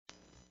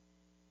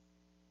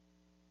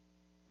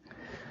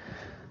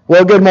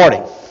Well, good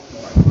morning.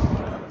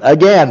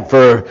 Again,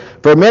 for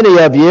many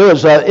of you,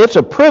 it's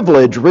a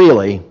privilege,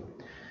 really,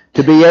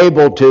 to be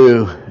able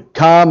to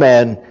come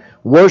and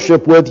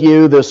worship with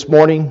you this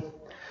morning.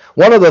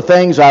 One of the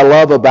things I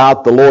love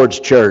about the Lord's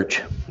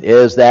church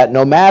is that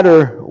no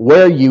matter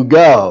where you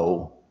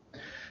go,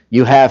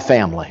 you have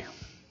family.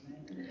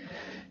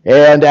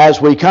 And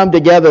as we come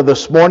together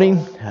this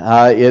morning,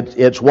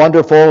 it's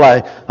wonderful.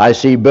 I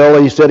see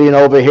Billy sitting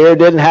over here.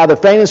 Didn't have the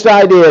faintest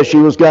idea she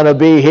was going to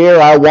be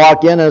here. I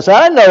walk in and say,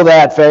 I know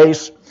that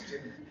face.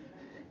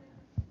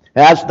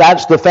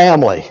 That's the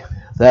family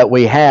that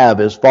we have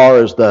as far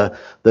as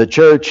the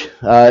church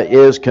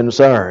is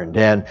concerned.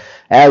 And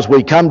as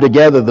we come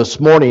together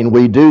this morning,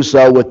 we do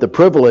so with the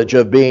privilege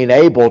of being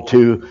able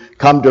to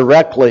come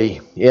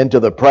directly into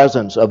the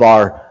presence of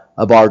our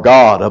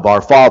God, of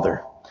our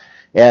Father,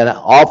 and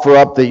offer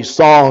up these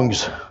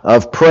songs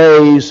of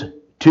praise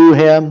to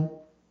Him,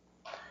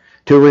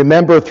 to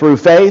remember through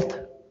faith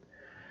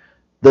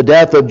the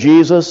death of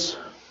Jesus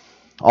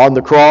on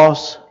the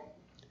cross,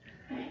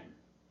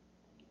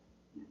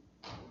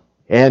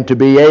 and to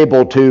be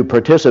able to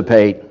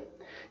participate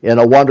in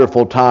a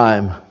wonderful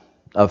time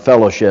of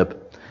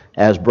fellowship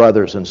as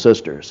brothers and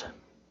sisters.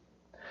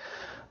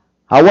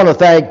 I want to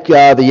thank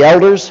the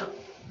elders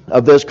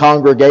of this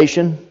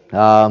congregation,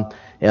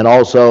 and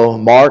also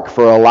Mark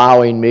for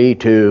allowing me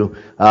to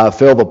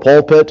fill the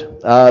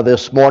pulpit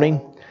this morning.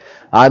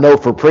 I know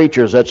for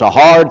preachers it's a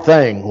hard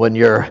thing when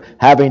you're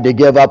having to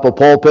give up a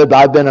pulpit.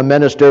 I've been a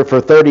minister for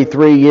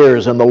 33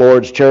 years in the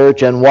Lord's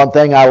church, and one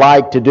thing I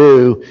like to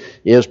do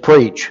is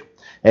preach.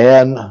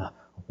 And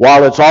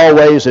while it's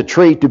always a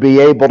treat to be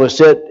able to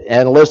sit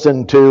and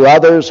listen to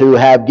others who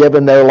have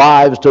given their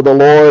lives to the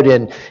Lord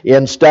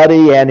in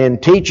study and in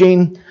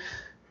teaching,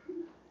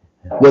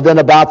 within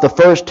about the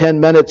first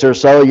 10 minutes or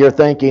so, you're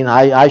thinking,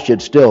 I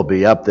should still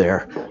be up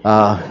there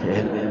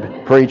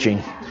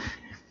preaching.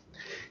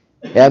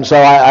 And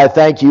so I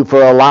thank you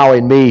for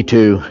allowing me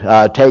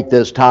to take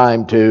this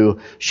time to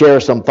share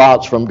some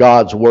thoughts from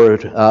God's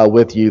Word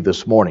with you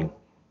this morning.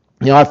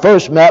 You know, I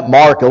first met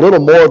Mark a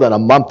little more than a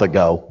month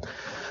ago.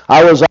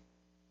 I was in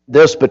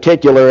this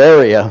particular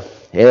area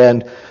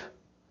and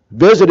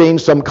visiting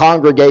some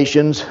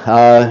congregations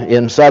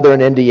in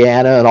southern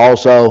Indiana and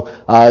also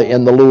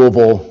in the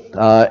Louisville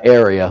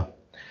area.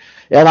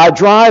 And I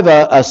drive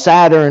a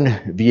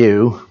Saturn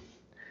View,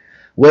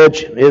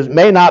 which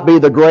may not be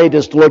the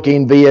greatest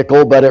looking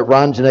vehicle, but it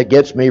runs and it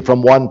gets me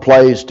from one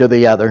place to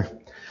the other.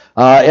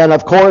 And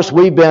of course,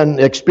 we've been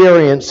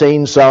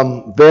experiencing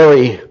some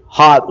very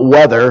hot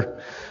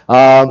weather,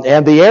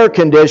 and the air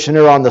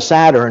conditioner on the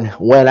Saturn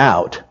went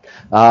out.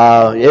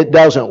 It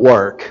doesn't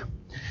work.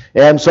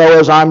 And so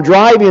as I'm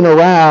driving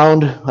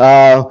around,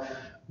 I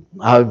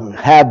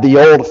have the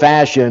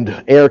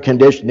old-fashioned air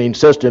conditioning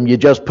system. You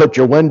just put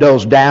your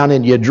windows down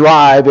and you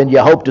drive and you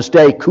hope to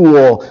stay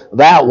cool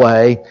that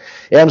way.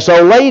 And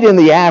so late in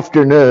the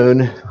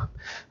afternoon,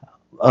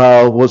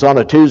 was on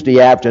a Tuesday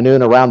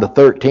afternoon around the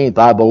 13th,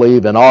 I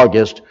believe, in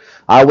August,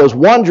 I was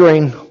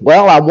wondering,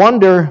 I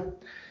wonder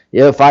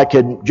if I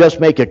could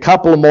just make a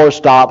couple of more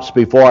stops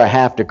before I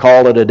have to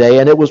call it a day.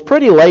 And it was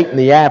pretty late in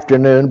the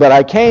afternoon, but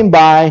I came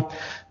by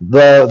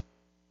the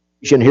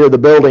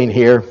building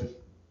here,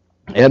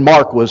 and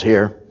Mark was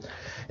here.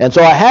 And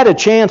so I had a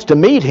chance to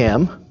meet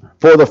him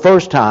for the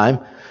first time,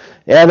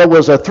 and it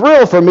was a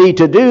thrill for me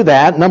to do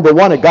that. Number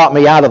one, it got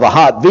me out of the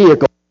hot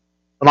vehicle,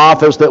 an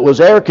office that was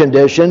air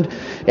conditioned,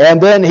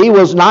 and then he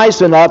was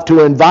nice enough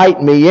to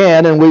invite me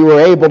in, and we were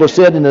able to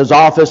sit in his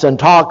office and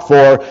talk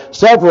for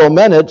several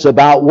minutes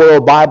about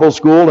World Bible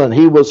School, and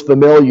he was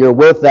familiar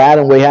with that,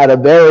 and we had a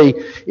very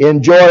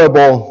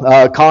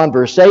enjoyable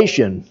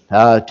conversation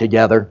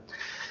together.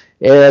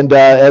 And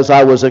as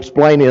I was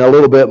explaining a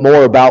little bit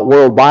more about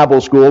World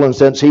Bible School, and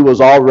since he was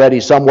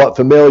already somewhat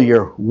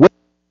familiar with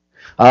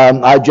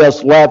I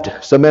just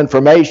left some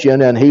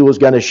information, and he was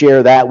going to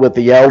share that with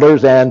the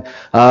elders, and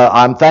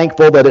I'm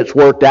thankful that it's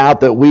worked out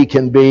that we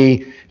can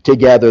be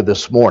together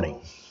this morning.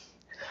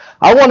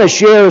 I want to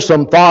share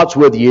some thoughts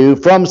with you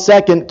from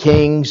 2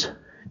 Kings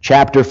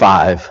chapter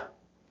 5,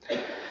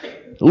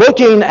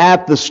 looking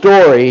at the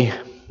story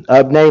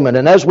of Naaman.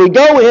 And as we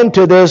go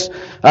into this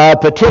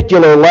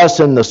particular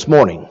lesson this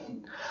morning,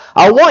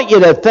 I want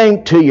you to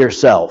think to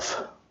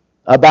yourself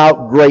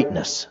about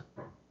greatness.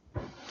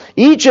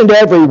 Each and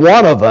every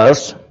one of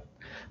us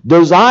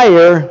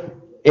desire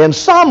in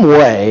some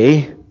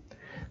way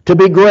to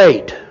be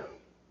great.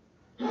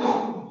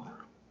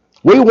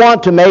 We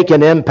want to make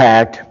an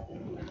impact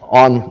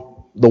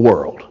on the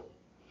world.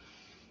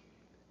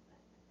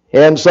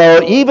 And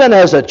so even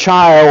as a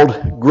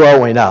child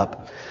growing up,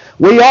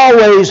 we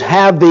always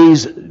have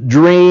these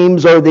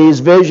dreams or these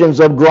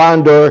visions of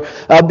grandeur,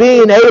 of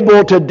being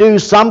able to do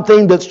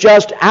something that's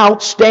just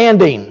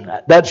outstanding,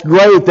 that's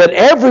great, that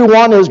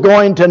everyone is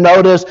going to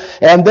notice,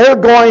 and they're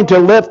going to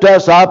lift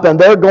us up, and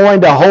they're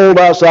going to hold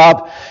us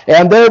up,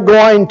 and they're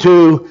going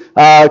to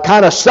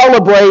kind of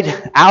celebrate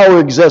our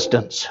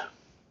existence.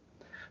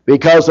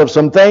 because of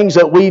some things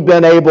that we've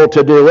been able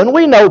to do. And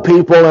we know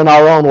people in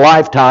our own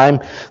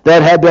lifetime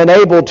that have been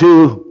able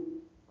to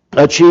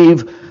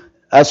achieve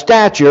a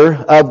stature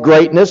of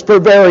greatness for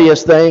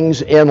various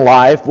things in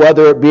life,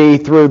 whether it be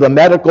through the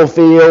medical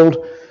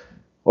field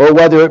or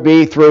whether it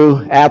be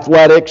through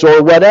athletics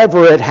or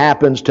whatever it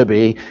happens to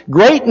be.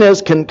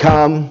 Greatness can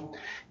come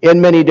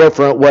in many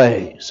different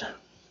ways.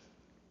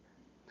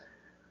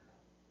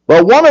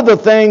 But one of the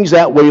things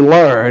that we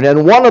learn,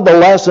 and one of the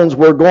lessons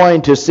we're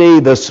going to see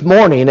this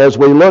morning as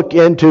we look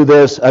into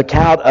this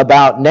account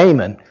about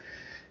Naaman,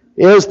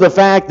 is the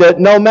fact that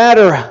no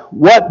matter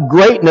what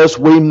greatness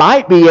we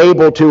might be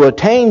able to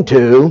attain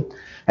to,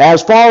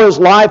 as far as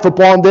life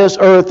upon this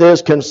earth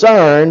is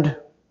concerned,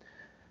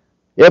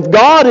 if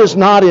God is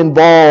not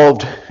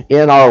involved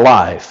in our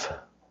life,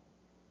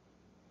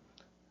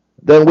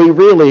 then we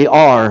really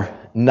are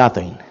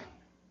nothing.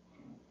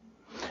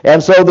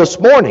 And so this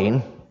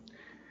morning,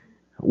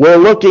 we're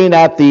looking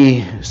at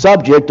the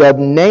subject of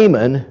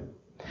Naaman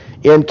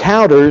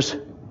encounters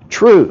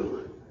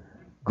true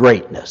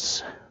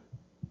greatness.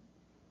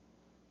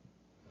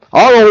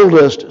 Our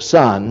oldest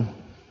son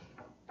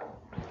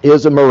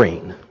is a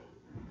Marine.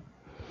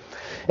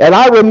 And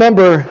I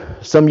remember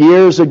some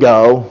years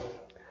ago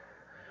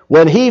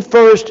when he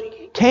first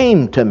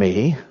came to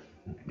me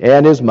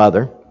and his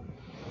mother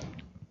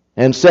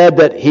and said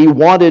that he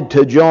wanted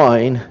to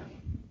join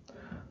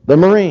the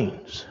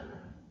Marines.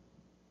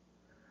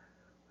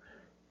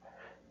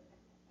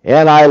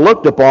 And I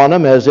looked upon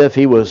him as if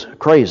he was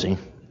crazy.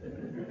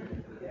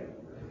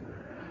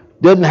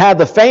 Didn't have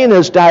the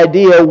faintest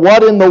idea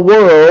what in the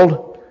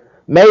world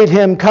made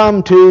him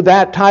come to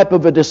that type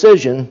of a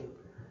decision,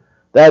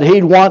 that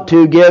he'd want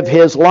to give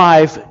his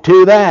life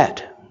to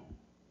that.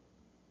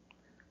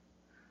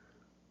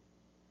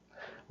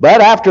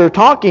 But after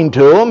talking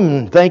to him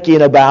and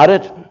thinking about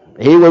it,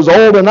 he was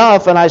old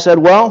enough, and I said,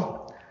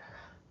 well,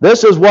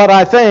 this is what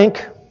I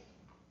think,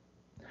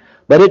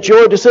 but it's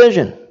your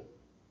decision.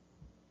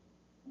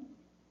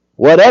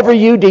 Whatever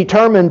you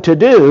determine to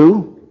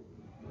do,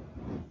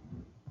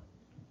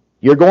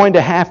 you're going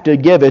to have to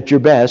give it your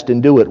best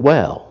and do it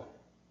well.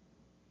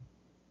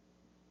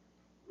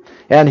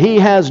 And he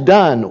has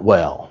done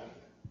well.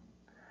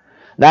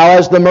 Now,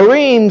 as the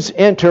Marines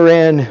enter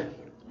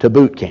into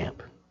boot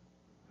camp,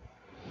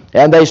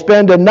 and they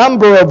spend a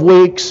number of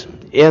weeks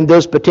in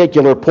this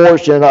particular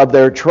portion of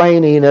their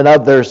training and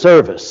of their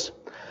service,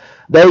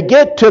 they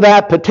get to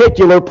that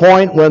particular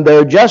point when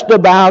they're just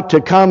about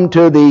to come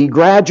to the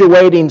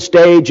graduating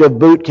stage of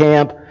boot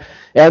camp,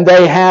 and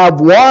they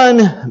have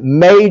one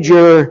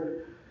major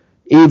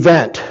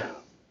event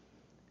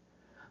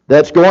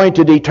that's going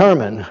to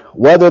determine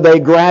whether they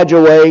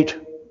graduate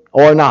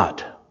or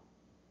not.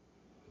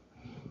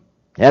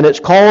 And it's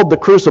called the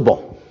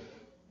Crucible.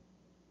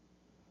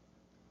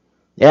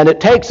 And it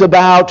takes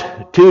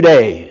about 2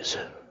 days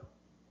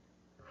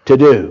to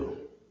do.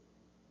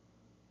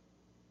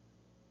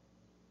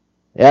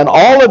 And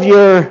all of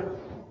your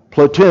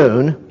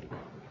platoon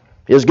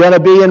is going to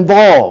be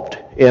involved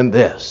in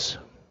this.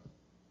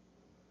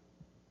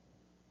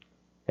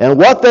 And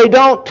what they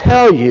don't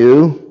tell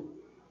you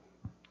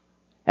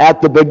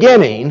at the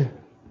beginning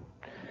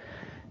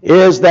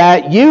is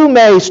that you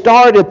may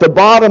start at the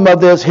bottom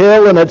of this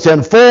hill and it's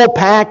in full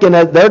pack, and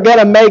they're going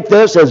to make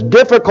this as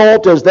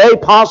difficult as they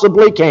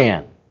possibly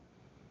can.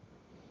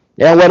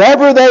 And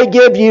whatever they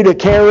give you to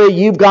carry,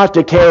 you've got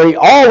to carry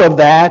all of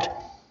that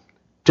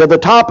to the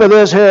top of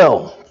this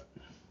hill.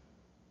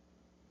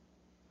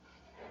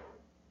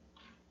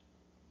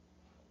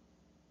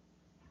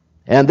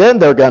 And then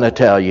they're going to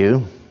tell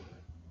you,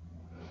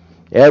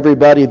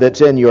 everybody that's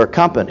in your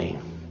company,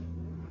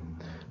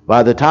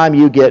 by the time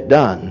you get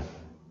done,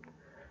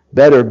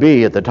 better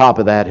be at the top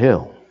of that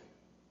hill.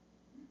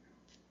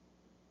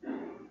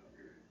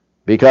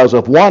 Because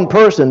if one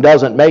person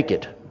doesn't make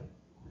it,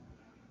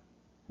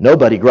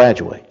 nobody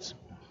graduates.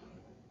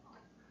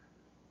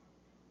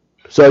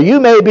 So you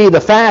may be the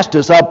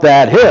fastest up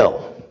that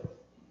hill,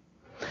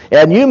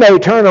 and you may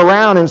turn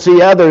around and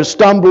see others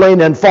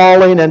stumbling and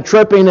falling and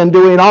tripping and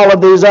doing all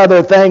of these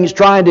other things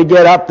trying to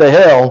get up the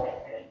hill.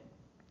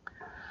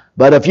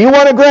 But if you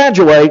want to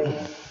graduate,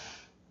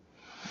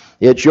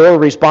 it's your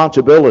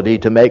responsibility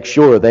to make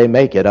sure they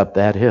make it up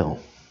that hill.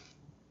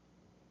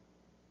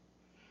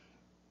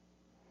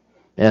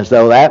 And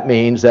so that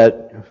means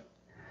that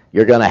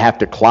you're going to have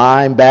to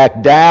climb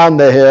back down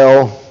the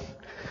hill,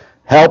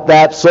 help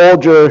that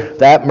soldier,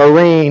 that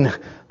Marine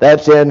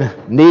that's in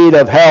need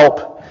of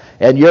help,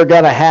 and you're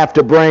going to have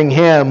to bring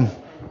him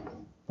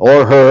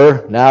or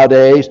her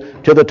nowadays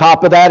to the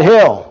top of that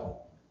hill.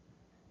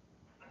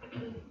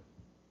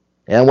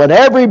 And when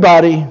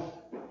everybody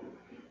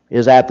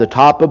is at the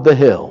top of the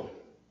hill,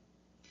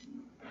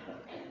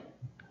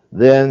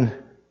 then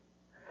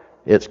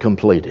it's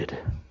completed.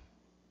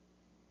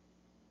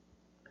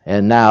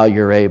 And now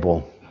you're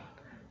able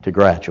to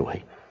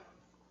graduate.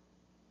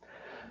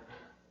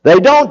 They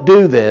don't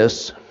do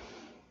this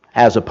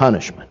as a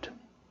punishment.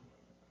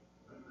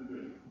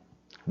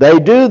 They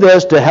do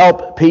this to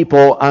help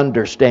people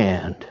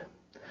understand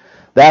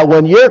that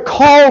when you're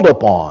called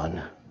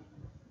upon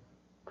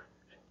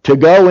to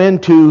go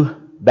into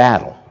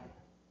battle,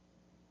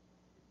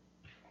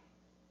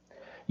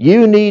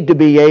 you need to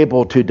be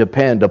able to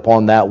depend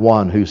upon that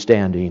one who's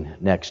standing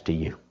next to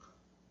you.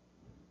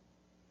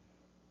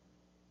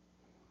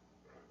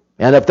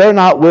 And if they're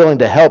not willing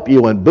to help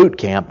you in boot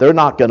camp, they're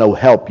not going to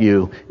help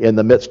you in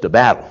the midst of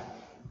battle.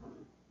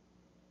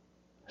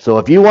 So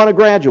if you want to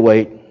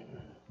graduate,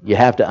 you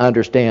have to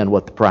understand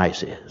what the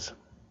price is.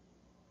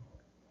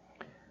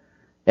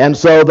 And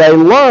so they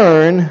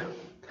learn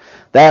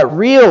that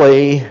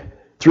really,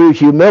 through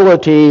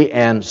humility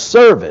and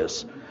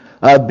service,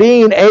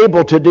 being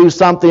able to do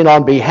something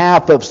on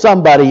behalf of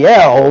somebody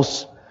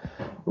else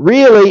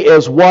really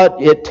is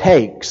what it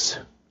takes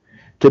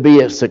to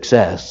be a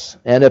success.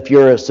 And if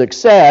you're a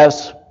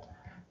success,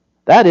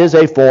 that is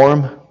a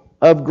form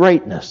of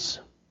greatness.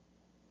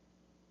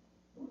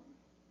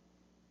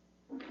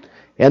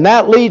 And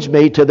that leads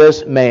me to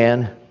this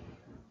man,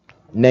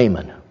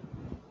 Naaman.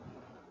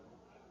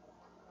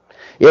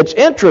 It's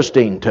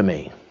interesting to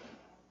me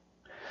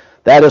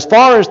that as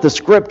far as the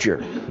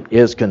Scripture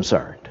is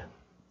concerned,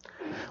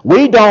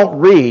 we don't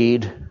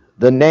read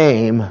the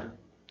name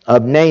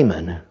of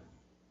Naaman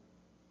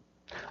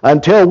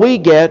until we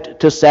get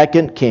to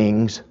 2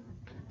 Kings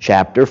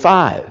chapter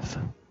 5.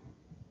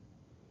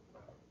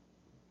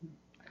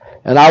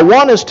 And I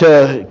want us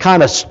to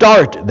kind of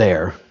start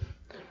there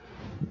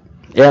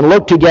and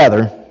look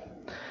together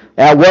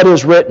at what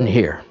is written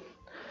here.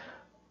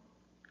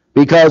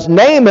 Because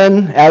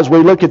Naaman, as we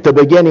look at the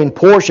beginning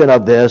portion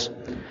of this,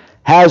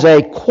 has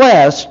a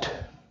quest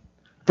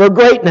for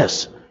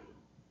greatness.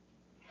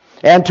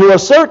 And to a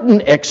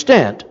certain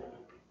extent,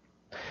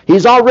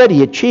 he's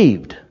already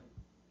achieved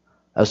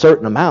a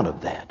certain amount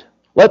of that.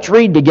 Let's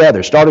read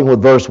together, starting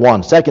with verse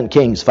 1, 2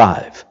 Kings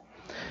 5.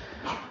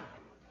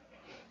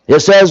 It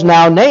says,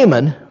 Now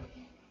Naaman,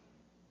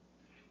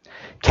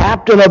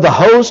 captain of the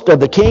host of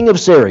the king of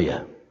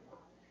Syria,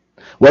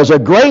 was a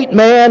great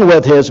man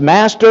with his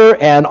master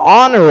and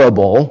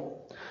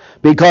honorable,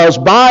 because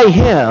by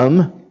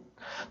him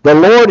the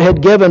Lord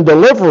had given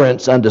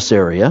deliverance unto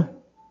Syria.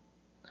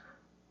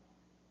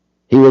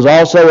 He was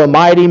also a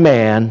mighty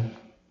man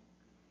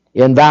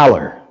in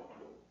valor,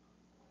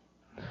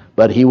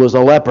 but he was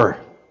a leper.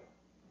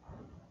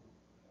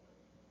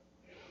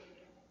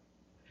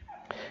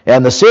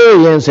 And the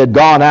Syrians had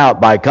gone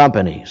out by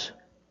companies,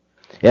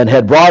 and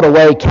had brought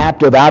away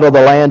captive out of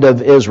the land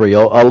of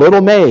Israel a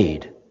little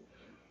maid,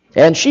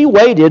 and she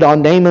waited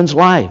on Naaman's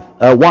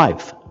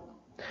wife.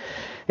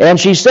 And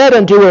she said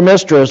unto her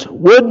mistress,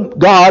 Would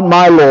God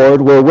my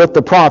Lord were with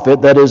the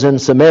prophet that is in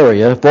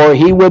Samaria, for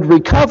he would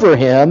recover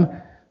him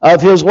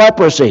of his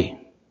leprosy.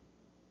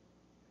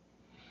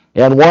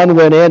 And one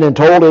went in and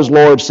told his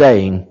Lord,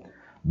 saying,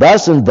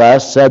 Thus and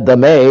thus said the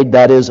maid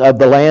that is of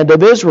the land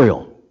of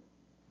Israel.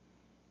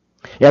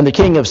 And the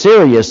king of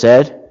Syria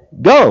said,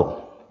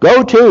 Go,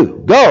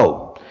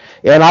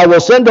 and I will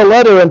send a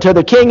letter unto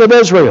the king of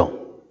Israel.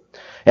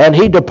 And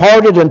he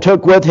departed and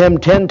took with him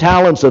 10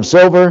 talents of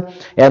silver,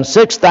 and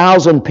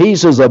 6,000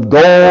 pieces of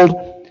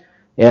gold,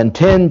 and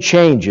 10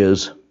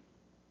 changes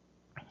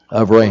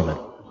of raiment.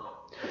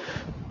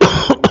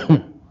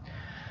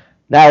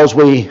 Now, as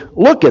we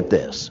look at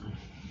this,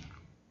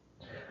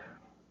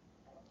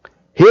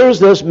 here's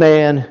this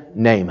man,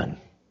 Naaman.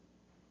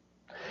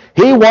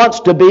 He wants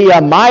to be a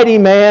mighty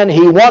man.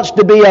 He wants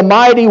to be a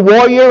mighty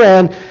warrior,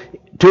 and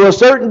to a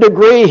certain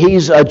degree,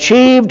 he's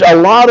achieved a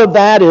lot of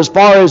that as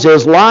far as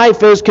his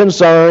life is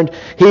concerned.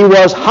 He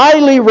was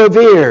highly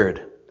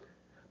revered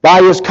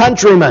by his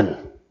countrymen.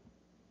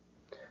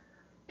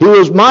 He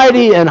was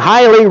mighty and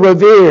highly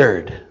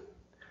revered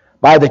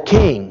by the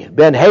king,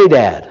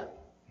 Ben-Hadad.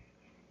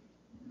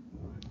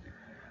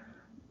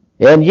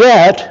 And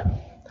yet,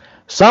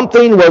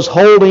 something was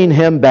holding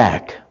him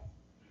back.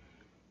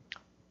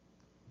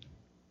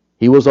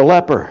 He was a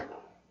leper.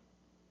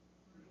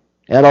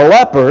 And a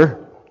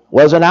leper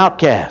was an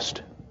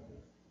outcast.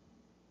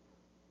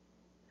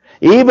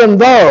 Even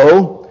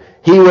though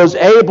he was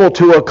able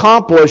to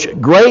accomplish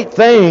great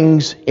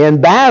things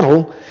in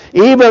battle,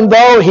 even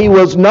though he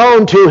was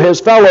known to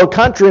his fellow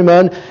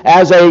countrymen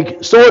as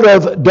a sort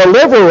of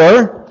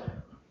deliverer,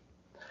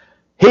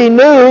 he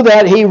knew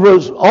that he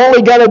was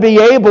only going to be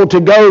able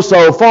to go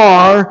so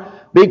far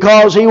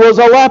because he was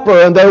a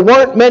leper, and there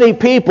weren't many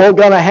people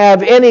going to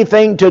have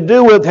anything to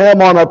do with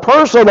him on a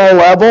personal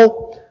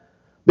level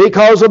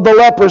because of the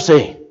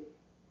leprosy.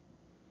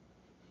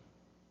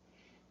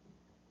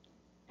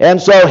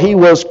 And so he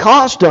was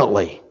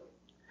constantly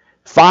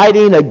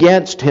fighting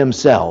against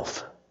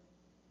himself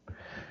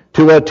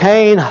to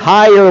attain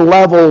higher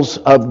levels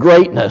of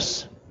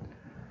greatness,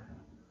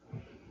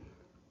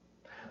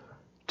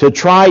 to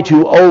try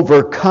to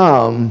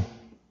overcome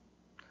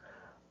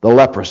the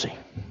leprosy.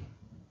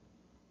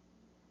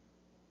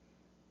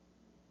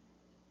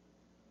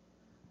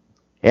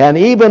 And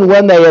even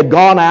when they had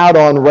gone out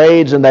on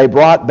raids and they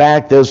brought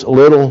back this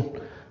little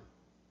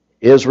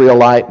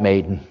Israelite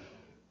maiden,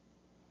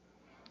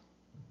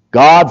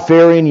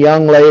 God-fearing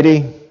young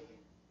lady,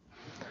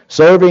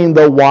 serving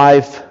the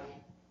wife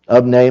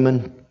of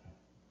Naaman.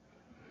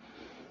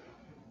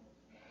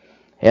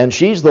 And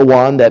she's the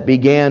one that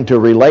began to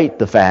relate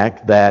the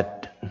fact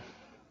that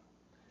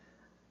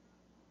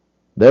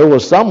there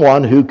was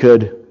someone who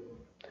could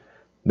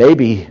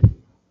maybe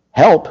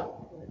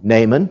help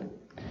Naaman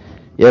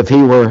if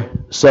he were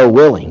so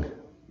willing.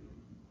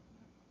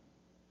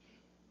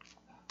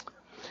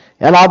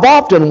 And I've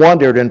often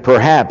wondered, and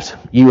perhaps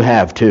you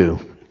have too,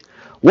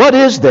 what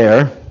is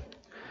there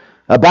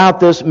about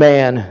this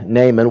man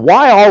Naaman?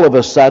 Why all of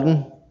a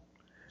sudden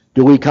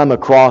do we come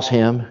across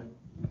him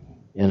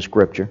in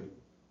Scripture?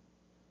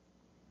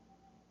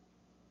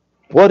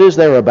 What is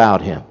there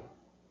about him?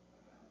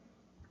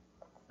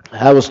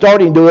 I was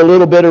starting to do a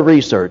little bit of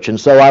research, and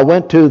so I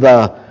went to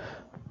the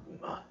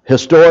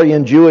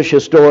Jewish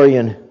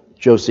historian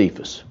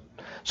Josephus.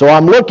 So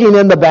I'm looking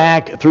in the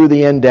back through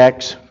the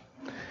index.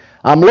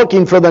 I'm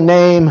looking for the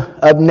name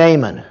of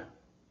Naaman.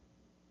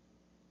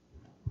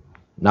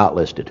 Not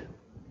listed.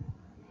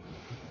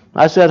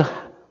 I said,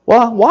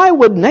 well, why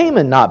would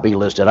Naaman not be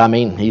listed? I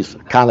mean, he's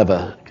kind of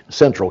a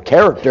central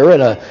character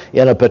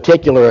in a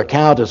particular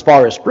account as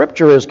far as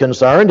Scripture is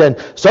concerned, and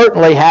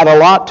certainly had a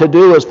lot to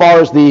do as far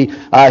as the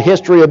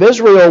history of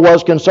Israel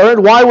was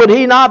concerned. Why would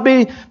he not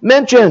be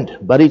mentioned?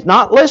 But he's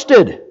not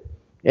listed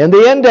in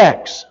the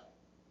index.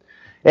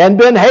 And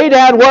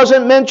Ben-Hadad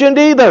wasn't mentioned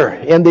either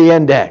in the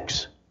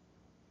index.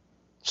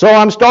 So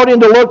I'm starting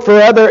to look for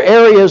other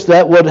areas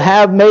that would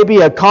have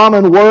maybe a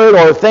common word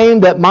or theme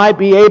that might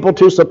be able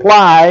to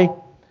supply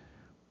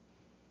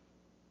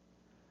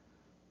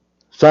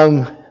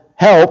some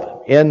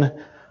help in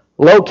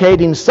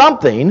locating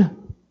something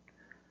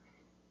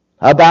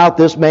about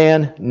this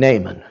man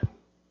Naaman.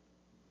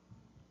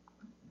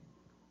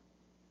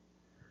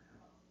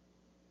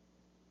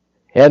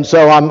 And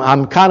so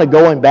I'm kind of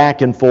going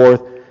back and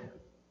forth.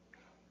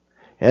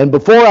 And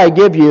before I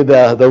give you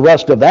the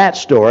rest of that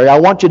story, I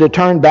want you to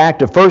turn back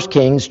to 1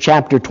 Kings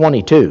chapter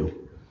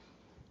 22.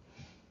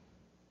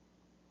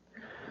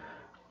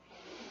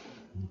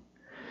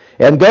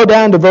 And go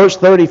down to verse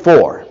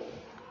 34.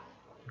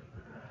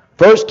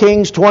 1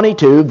 Kings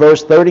 22,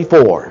 verse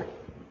 34.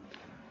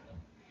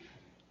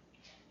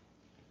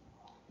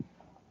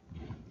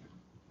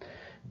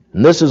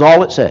 And this is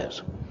all it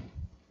says.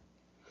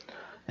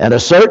 And a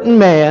certain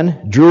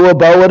man drew a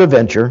bow at a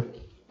venture,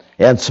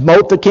 and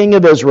smote the king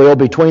of Israel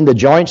between the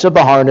joints of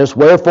the harness.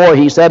 Wherefore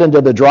he said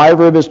unto the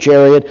driver of his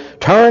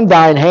chariot, Turn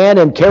thine hand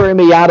and carry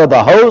me out of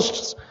the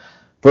hosts,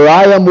 for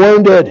I am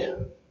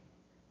wounded.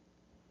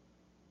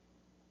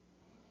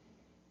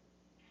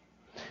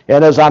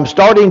 And as I'm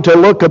starting to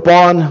look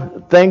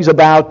upon things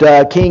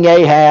about King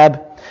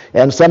Ahab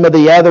and some of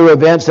the other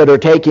events that are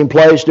taking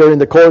place during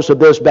the course of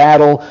this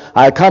battle,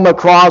 I come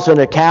across an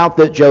account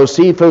that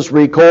Josephus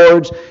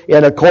records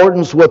in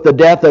accordance with the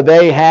death of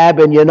Ahab.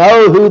 And you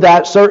know who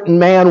that certain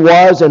man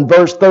was in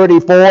verse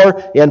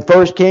 34 in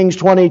 1 Kings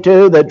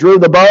 22 that drew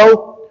the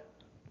bow?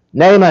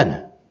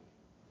 Naaman.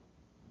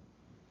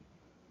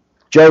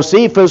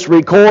 Josephus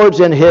records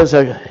in his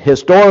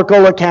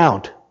historical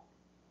account,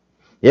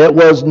 it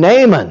was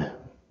Naaman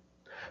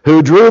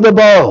who drew the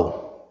bow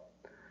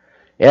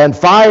and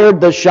fired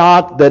the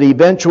shot that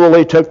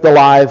eventually took the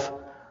life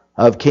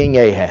of King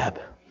Ahab.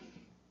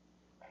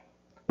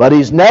 But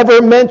he's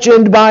never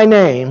mentioned by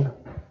name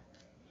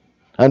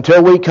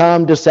until we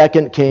come to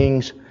 2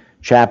 Kings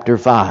chapter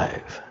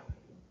 5.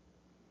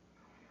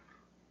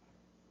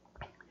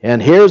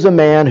 And here's a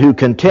man who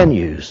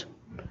continues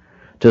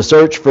to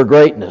search for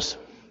greatness.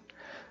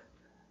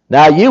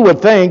 Now, you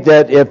would think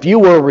that if you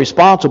were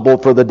responsible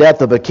for the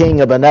death of a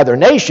king of another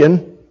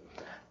nation,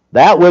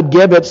 that would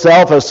give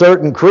itself a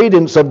certain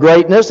credence of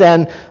greatness,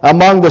 and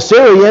among the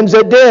Syrians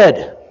it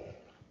did.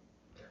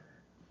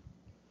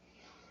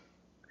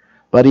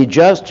 But he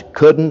just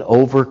couldn't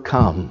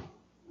overcome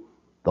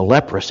the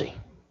leprosy.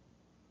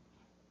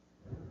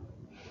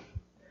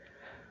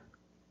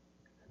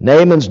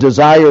 Naaman's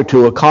desire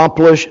to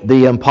accomplish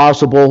the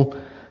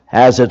impossible,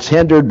 as it's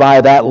hindered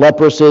by that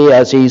leprosy,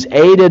 as he's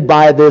aided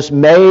by this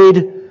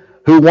maid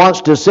who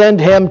wants to send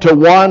him to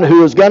one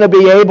who is going to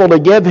be able to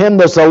give him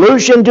the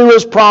solution to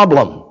his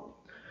problem.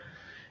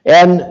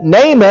 And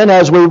Naaman,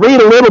 as we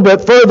read a little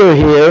bit further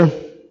here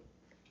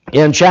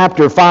in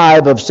chapter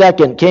 5 of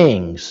 2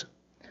 Kings,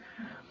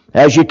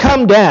 as you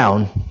come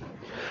down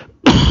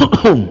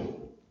to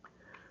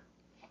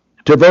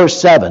verse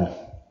 7,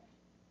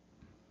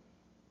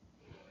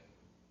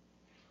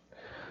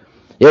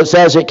 it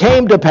says, It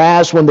came to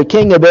pass when the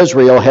king of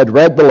Israel had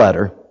read the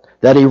letter,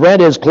 that he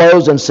rent his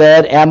clothes and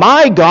said, Am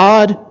I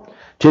God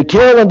to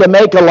kill and to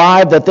make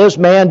alive, that this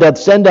man doth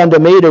send unto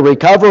me to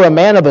recover a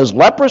man of his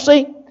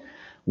leprosy?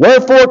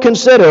 Wherefore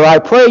consider, I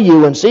pray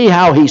you, and see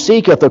how he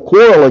seeketh a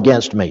quarrel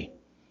against me.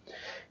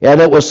 And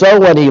it was so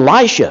when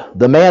Elisha,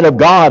 the man of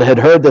God, had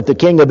heard that the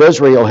king of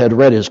Israel had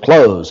rent his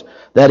clothes,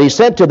 that he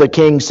sent to the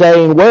king,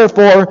 saying,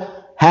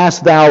 Wherefore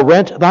hast thou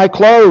rent thy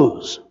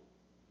clothes?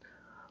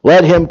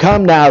 Let him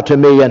come now to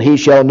me, and he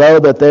shall know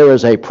that there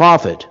is a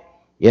prophet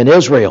in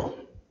Israel.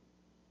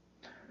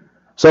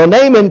 So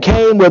Naaman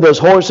came with his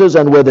horses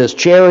and with his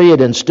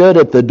chariot and stood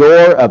at the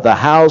door of the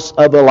house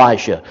of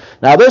Elisha.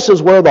 Now this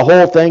is where the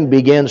whole thing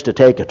begins to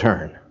take a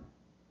turn.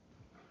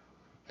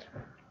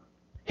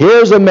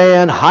 Here's a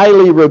man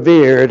highly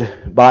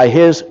revered by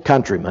his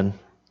countrymen.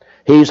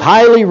 He's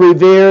highly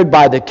revered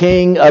by the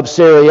king of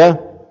Syria.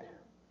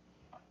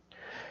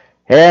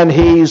 And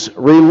he's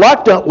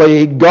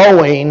reluctantly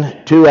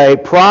going to a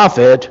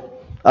prophet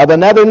of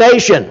another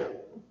nation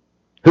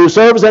who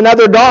serves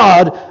another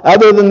god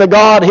other than the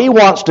God he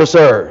wants to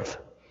serve.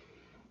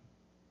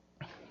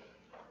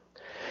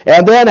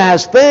 And then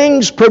as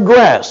things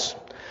progress,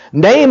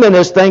 Naaman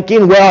is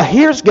thinking, well,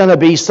 here's going to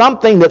be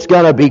something that's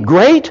going to be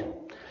great,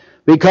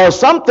 because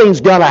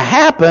something's going to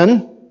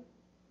happen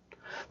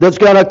that's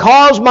going to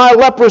cause my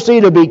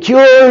leprosy to be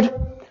cured,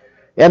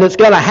 and it's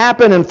going to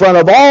happen in front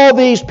of all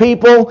these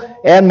people,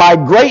 and my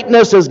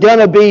greatness is going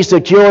to be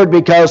secured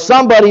because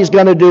somebody's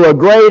going to do a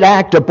great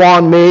act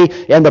upon me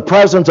in the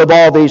presence of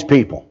all these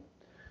people.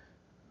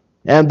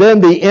 And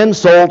then the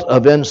insult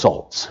of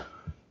insults.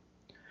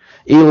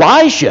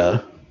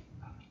 Elisha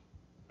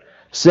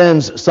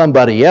sends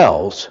somebody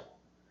else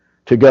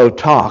to go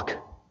talk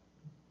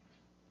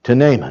to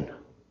Naaman.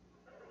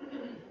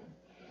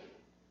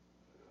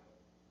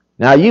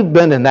 Now, you've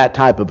been in that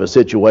type of a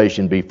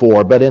situation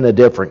before, but in a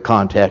different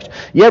context.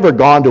 You ever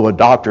gone to a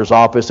doctor's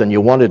office and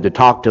you wanted to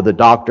talk to the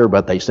doctor,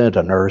 but they sent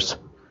a nurse?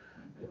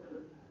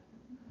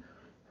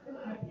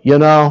 You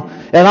know?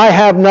 And I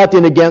have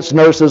nothing against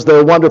nurses.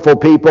 They're wonderful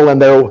people, and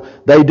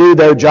they do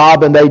their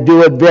job, and they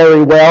do it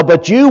very well.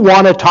 But you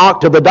want to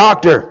talk to the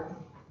doctor.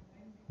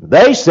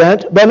 They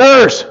sent the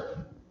nurse.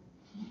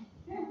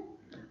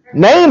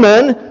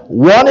 Naaman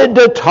wanted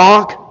to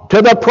talk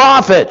to the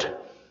prophet.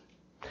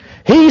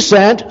 He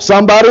sent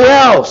somebody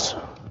else.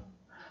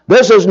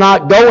 This is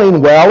not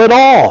going well at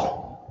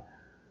all.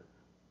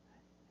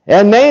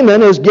 And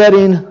Naaman is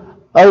getting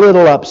a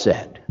little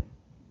upset.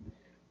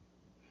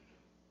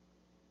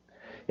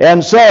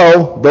 And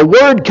so the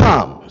word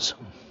comes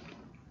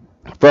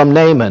from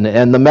Naaman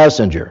and the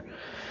messenger.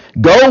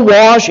 Go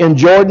wash in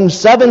Jordan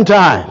 7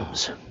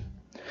 times,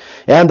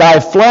 and thy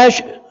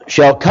flesh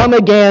shall come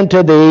again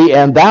to thee,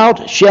 and thou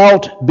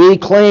shalt be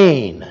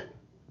clean.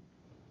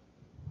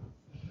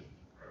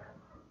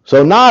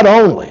 So not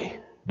only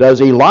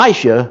does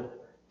Elisha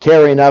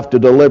care enough to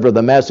deliver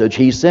the message,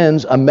 he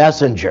sends a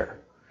messenger.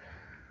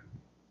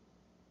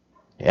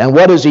 And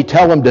what does he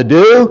tell him to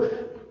do?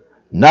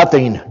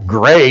 Nothing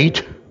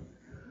great.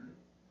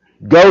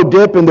 Go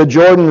dip in the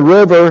Jordan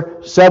River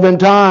 7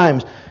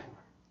 times.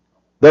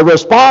 The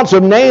response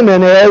of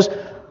Naaman is,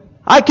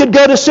 I could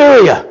go to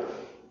Syria,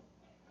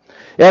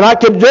 and I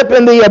could dip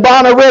in the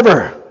Abana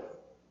River,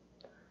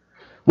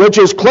 which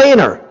is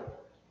cleaner,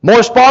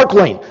 more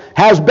sparkling,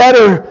 has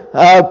better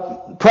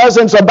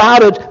presence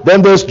about it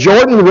than this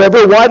Jordan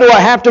River. Why do I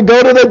have to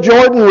go to the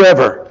Jordan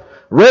River?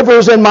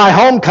 Rivers in my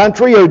home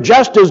country are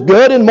just as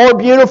good and more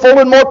beautiful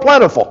and more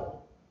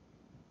plentiful.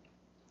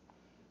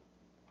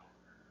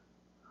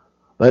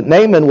 But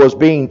Naaman was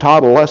being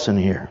taught a lesson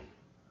here.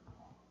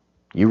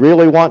 You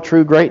really want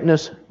true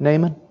greatness,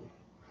 Naaman?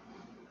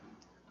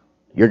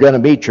 You're going to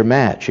meet your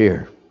match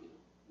here.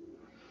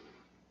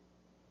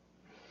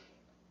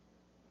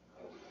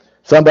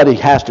 Somebody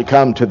has to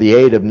come to the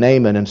aid of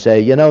Naaman and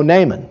say, you know,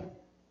 Naaman,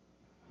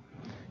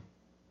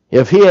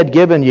 if he had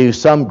given you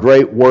some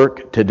great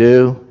work to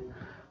do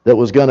that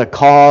was going to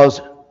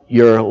cause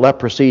your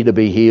leprosy to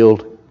be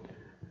healed,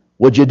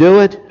 would you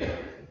do it?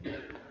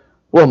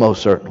 Well,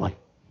 most certainly.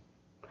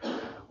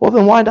 Well,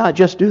 then why not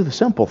just do the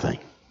simple thing?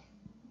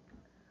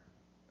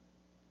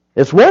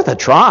 It's worth a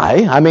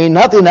try. I mean,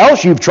 nothing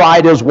else you've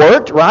tried has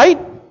worked, right?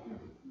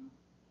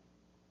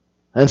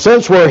 And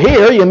since we're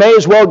here, you may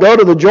as well go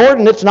to the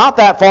Jordan. It's not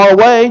that far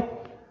away.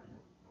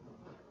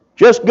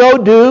 Just go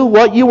do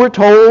what you were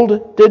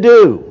told to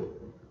do.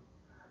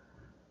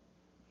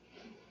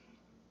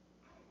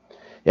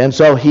 And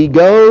so he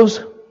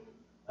goes,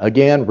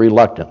 again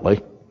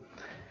reluctantly,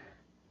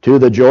 to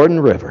the Jordan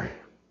River.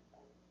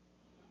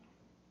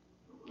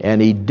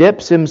 And he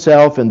dips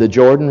himself in the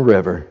Jordan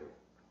River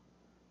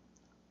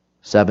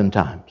 7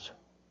 times.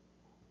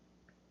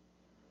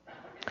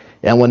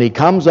 And when he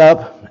comes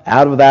up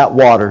out of that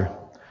water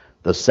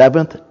the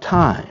 7th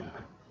time,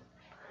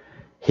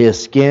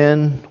 his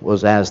skin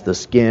was as the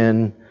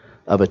skin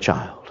of a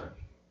child.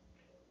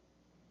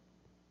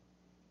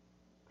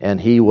 And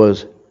he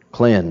was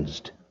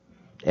cleansed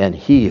and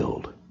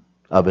healed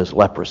of his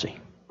leprosy.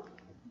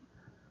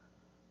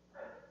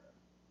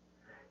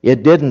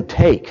 It didn't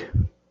take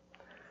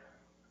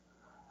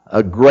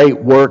a great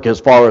work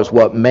as far as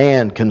what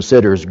man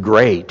considers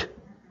great.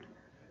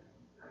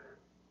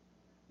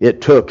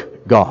 It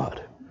took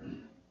God.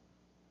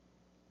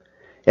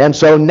 And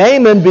so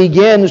Naaman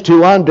begins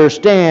to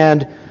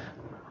understand,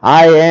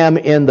 I am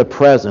in the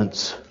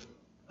presence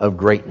of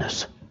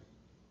greatness.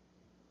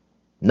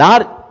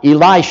 Not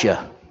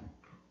Elisha.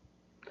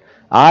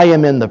 I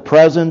am in the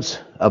presence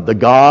of the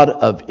God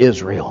of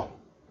Israel.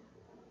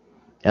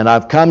 And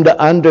I've come to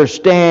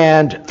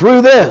understand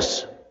through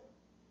this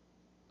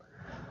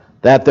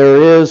that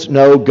there is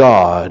no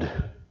God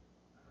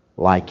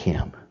like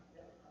him.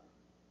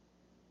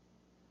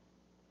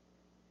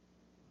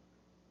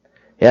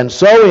 And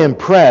so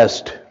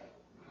impressed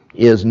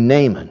is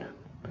Naaman.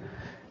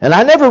 And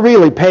I never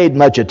really paid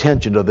much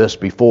attention to this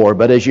before,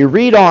 but as you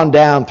read on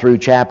down through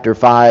chapter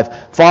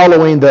 5,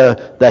 following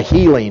the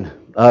healing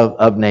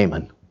of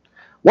Naaman,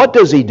 what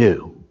does he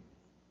do?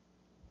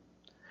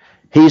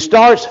 He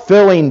starts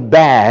filling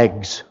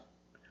bags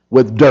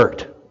with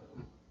dirt.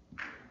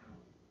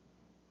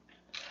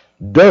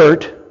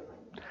 Dirt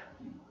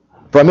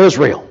from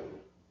Israel.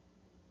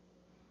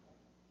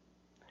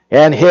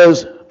 And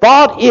his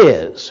thought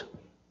is,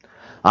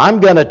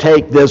 I'm going to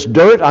take this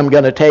dirt, I'm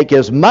going to take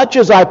as much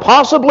as I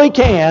possibly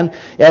can,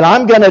 and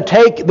I'm going to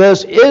take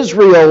this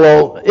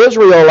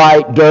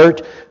Israelite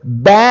dirt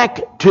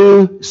back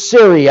to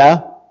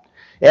Syria.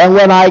 And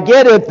when I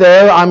get it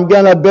there, I'm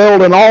going to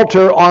build an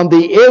altar on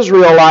the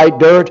Israelite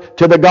dirt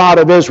to the God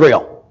of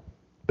Israel,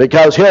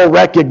 because he'll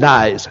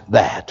recognize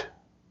that.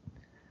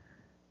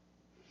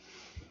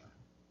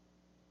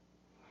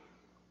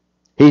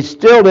 He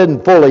still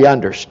didn't fully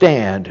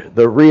understand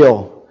the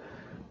real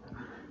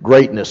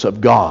greatness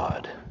of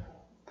God.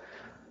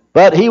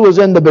 But he was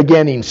in the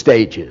beginning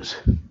stages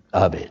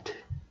of it.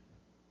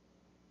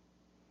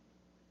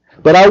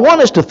 But I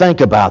want us to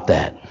think about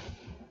that,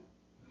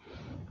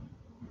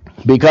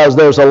 because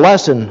there's a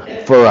lesson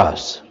for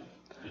us.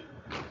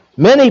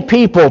 Many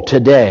people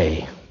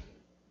today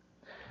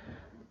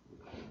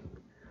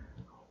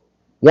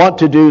want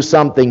to do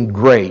something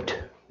great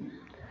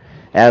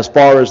as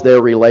far as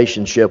their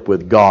relationship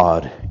with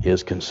God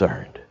is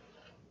concerned.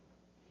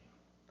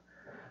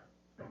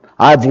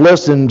 I've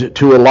listened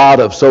to a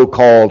lot of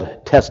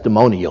so-called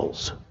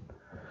testimonials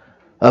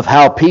of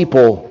how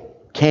people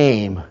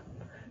came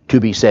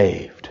to be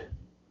saved.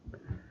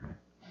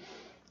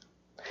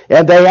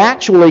 And they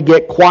actually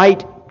get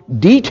quite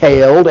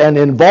detailed and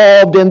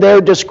involved in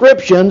their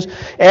descriptions,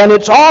 and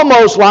it's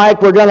almost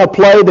like we're going to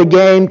play the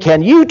game,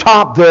 can you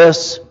top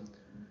this?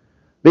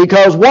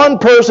 Because one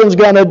person's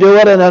going to do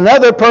it, and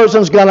another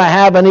person's going to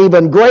have an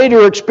even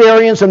greater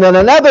experience, and then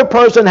another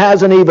person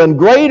has an even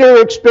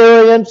greater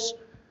experience.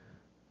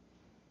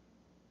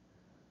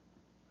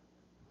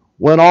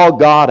 When all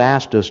God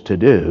asked us to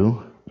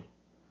do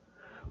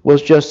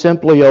was just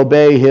simply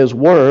obey His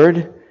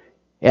Word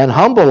and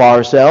humble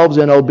ourselves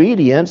in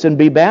obedience and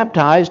be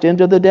baptized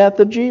into the death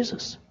of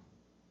Jesus.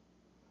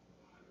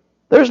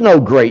 There's no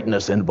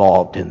greatness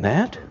involved in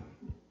that.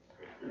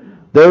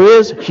 There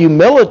is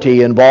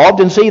humility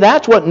involved, and see,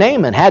 that's what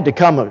Naaman had to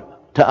come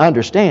to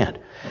understand.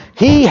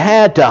 He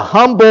had to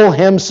humble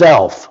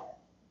himself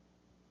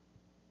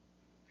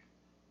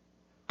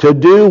to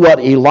do what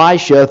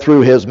Elisha,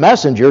 through his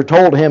messenger,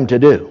 told him to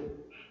do.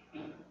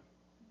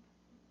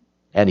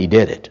 And he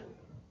did it.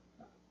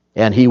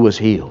 And he was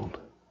healed.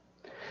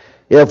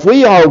 If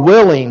we are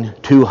willing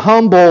to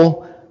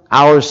humble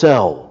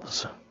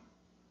ourselves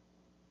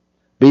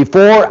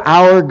before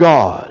our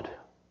God,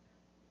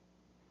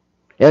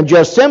 and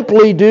just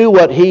simply do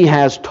what He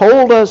has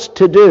told us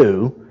to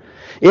do,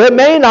 it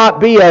may not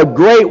be a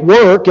great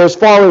work as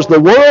far as the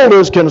world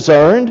is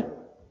concerned,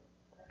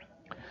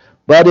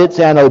 but it's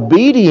an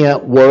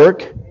obedient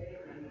work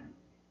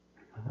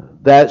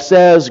that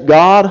says,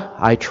 God,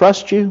 I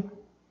trust you,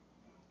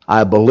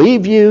 I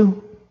believe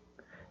you,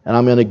 and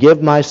I'm going to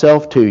give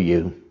myself to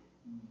you.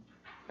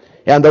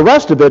 And the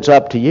rest of it's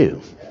up to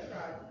you.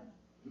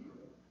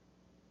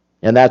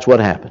 And that's what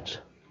happens.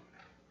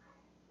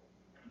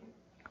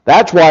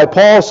 That's why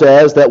Paul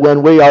says that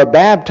when we are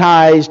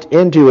baptized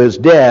into His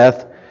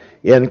death,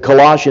 in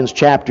Colossians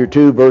chapter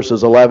 2,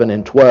 verses 11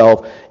 and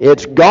 12,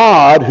 it's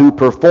God who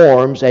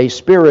performs a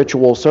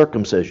spiritual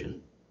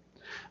circumcision.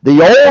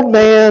 The old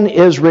man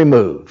is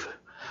removed.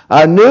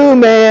 A new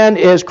man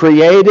is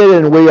created,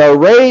 and we are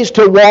raised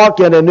to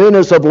walk in a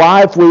newness of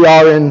life. We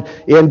are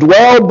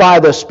indwelled by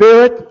the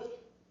Spirit.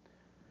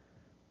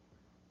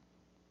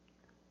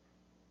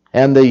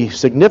 And the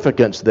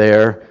significance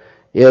there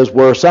is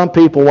where some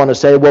people want to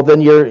say, well,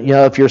 then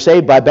if you're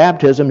saved by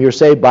baptism, you're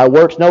saved by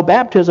works. No,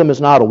 baptism is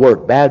not a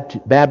work.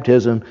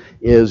 Baptism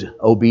is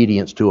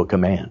obedience to a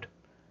command.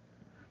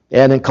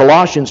 And in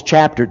Colossians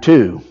chapter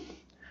 2,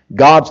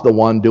 God's the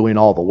one doing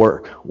all the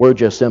work. We're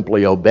just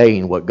simply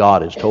obeying what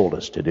God has told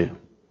us to do.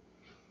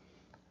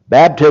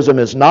 Baptism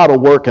is not a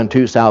work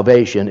unto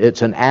salvation.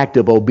 It's an act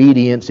of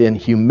obedience in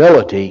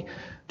humility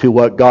to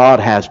what God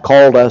has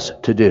called us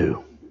to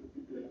do,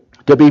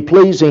 to be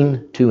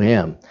pleasing to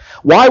Him.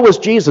 Why was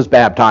Jesus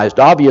baptized?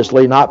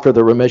 Obviously not for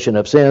the remission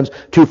of sins,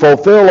 to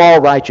fulfill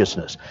all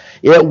righteousness.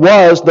 It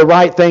was the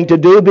right thing to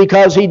do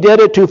because He did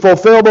it to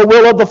fulfill the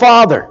will of the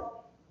Father.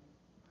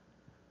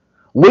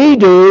 We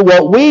do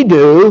what we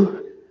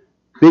do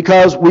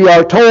because we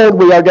are told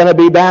we are going to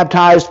be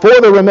baptized for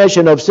the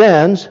remission of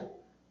sins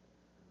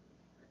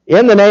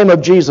in the name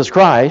of Jesus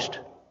Christ,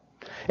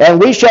 and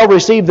we shall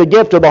receive the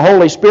gift of the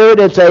Holy Spirit.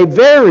 It's a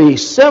very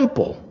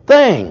simple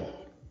thing.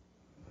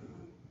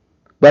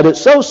 But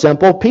it's so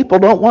simple, people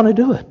don't want to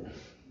do it.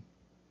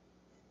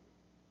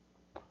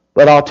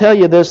 But I'll tell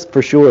you this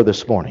for sure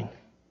this morning.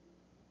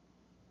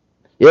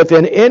 If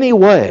in any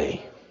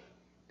way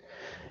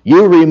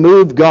you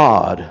remove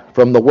God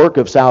from the work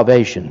of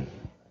salvation,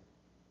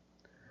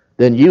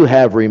 then you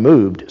have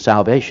removed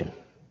salvation.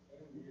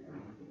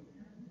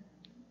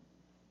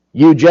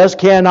 You just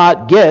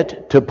cannot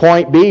get to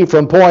point B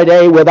from point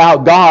A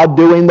without God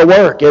doing the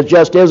work. It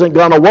just isn't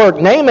going to work.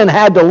 Naaman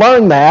had to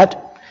learn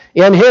that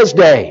in his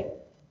day.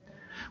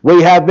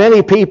 We have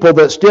many people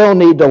that still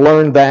need to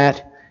learn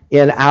that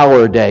in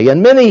our day.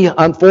 And many,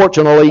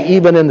 unfortunately,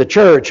 even in the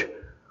church,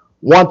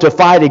 want to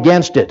fight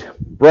against it.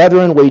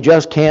 Brethren, we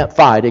just can't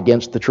fight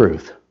against the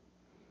truth.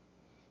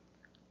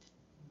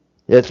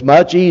 It's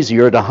much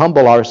easier to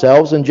humble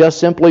ourselves and just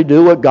simply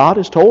do what God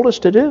has told us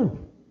to do.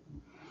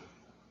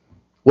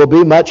 We'll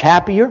be much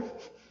happier,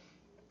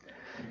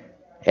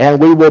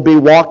 and we will be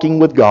walking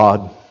with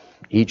God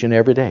each and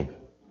every day.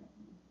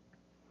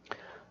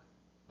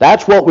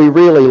 That's what we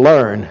really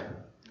learn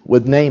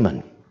with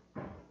Naaman.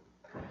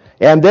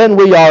 And then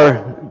we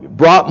are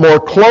brought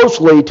more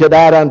closely to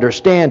that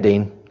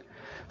understanding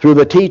through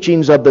the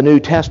teachings of the New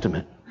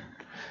Testament,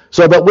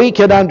 so that we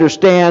can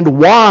understand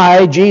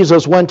why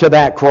Jesus went to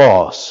that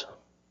cross.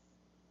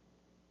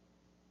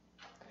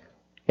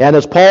 And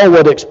as Paul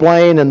would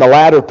explain in the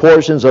latter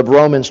portions of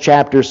Romans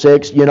chapter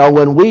 6,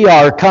 when we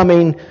are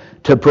coming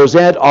to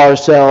present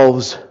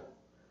ourselves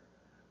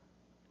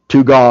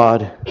to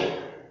God,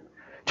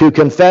 to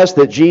confess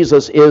that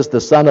Jesus is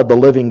the Son of the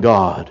living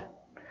God,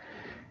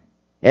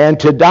 and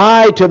to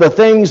die to the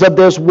things of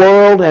this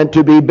world and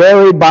to be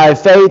buried by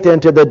faith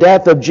into the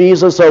death of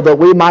Jesus so that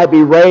we might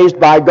be raised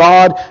by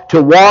God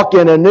to walk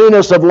in a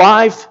newness of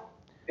life,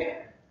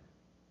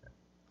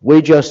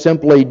 we just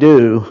simply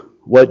do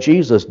what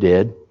Jesus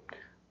did.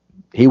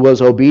 He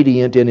was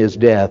obedient in his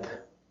death.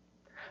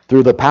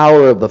 Through the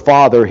power of the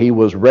Father, he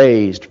was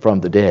raised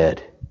from the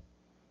dead.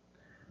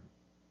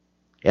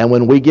 And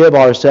when we give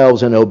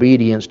ourselves in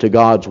obedience to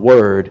God's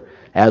Word,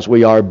 as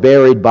we are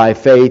buried by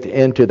faith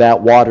into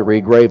that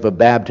watery grave of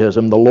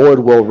baptism, the Lord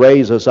will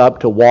raise us up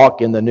to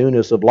walk in the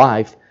newness of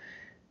life,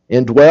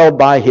 indwelled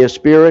by His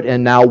Spirit,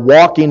 and now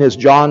walking, as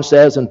John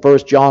says in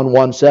 1 John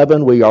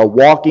 1:7, we are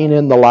walking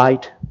in the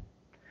light,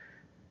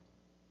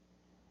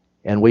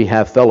 and we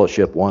have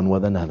fellowship one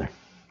with another.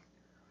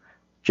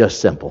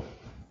 Just simple.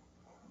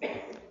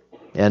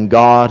 And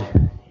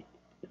God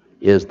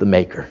is the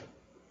maker.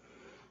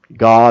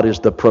 God is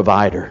the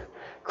provider.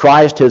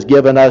 Christ has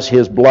given us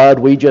His blood.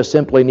 We just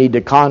simply need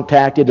to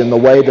contact it in the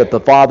way that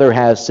the Father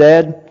has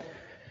said,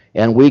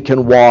 and we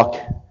can walk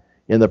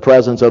in the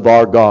presence of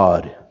our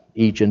God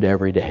each and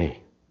every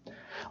day.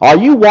 Are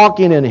you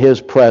walking in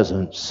His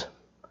presence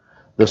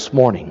this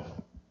morning?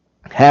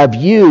 Have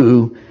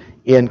you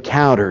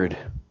encountered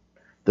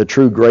the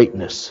true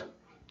greatness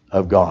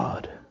of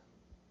God?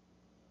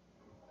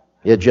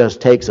 It just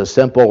takes a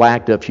simple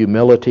act of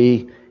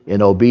humility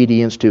in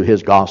obedience to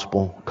His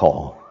gospel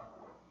call.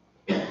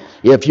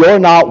 If you're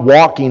not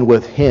walking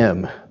with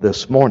Him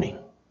this morning,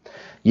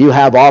 you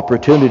have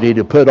opportunity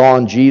to put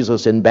on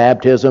Jesus in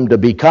baptism, to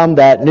become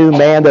that new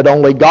man that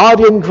only God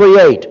can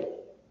create,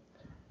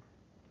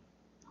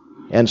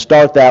 and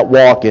start that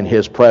walk in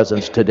His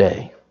presence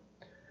today.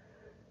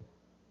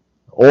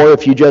 Or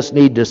if you just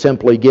need to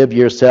simply give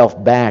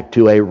yourself back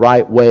to a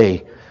right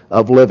way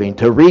of living,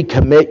 to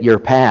recommit your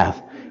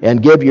path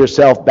and give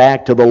yourself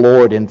back to the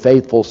Lord in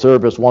faithful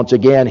service once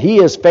again. He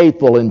is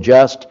faithful and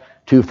just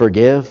to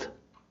forgive,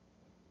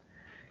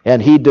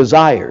 and He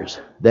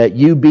desires that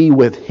you be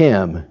with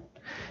Him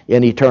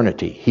in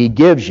eternity. He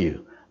gives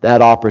you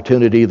that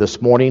opportunity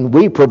this morning.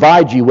 We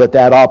provide you with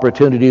that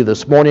opportunity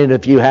this morning.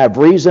 If you have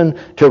reason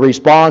to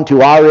respond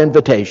to our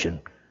invitation,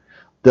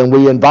 then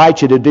we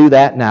invite you to do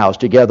that now as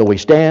together we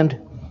stand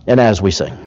and as we sing.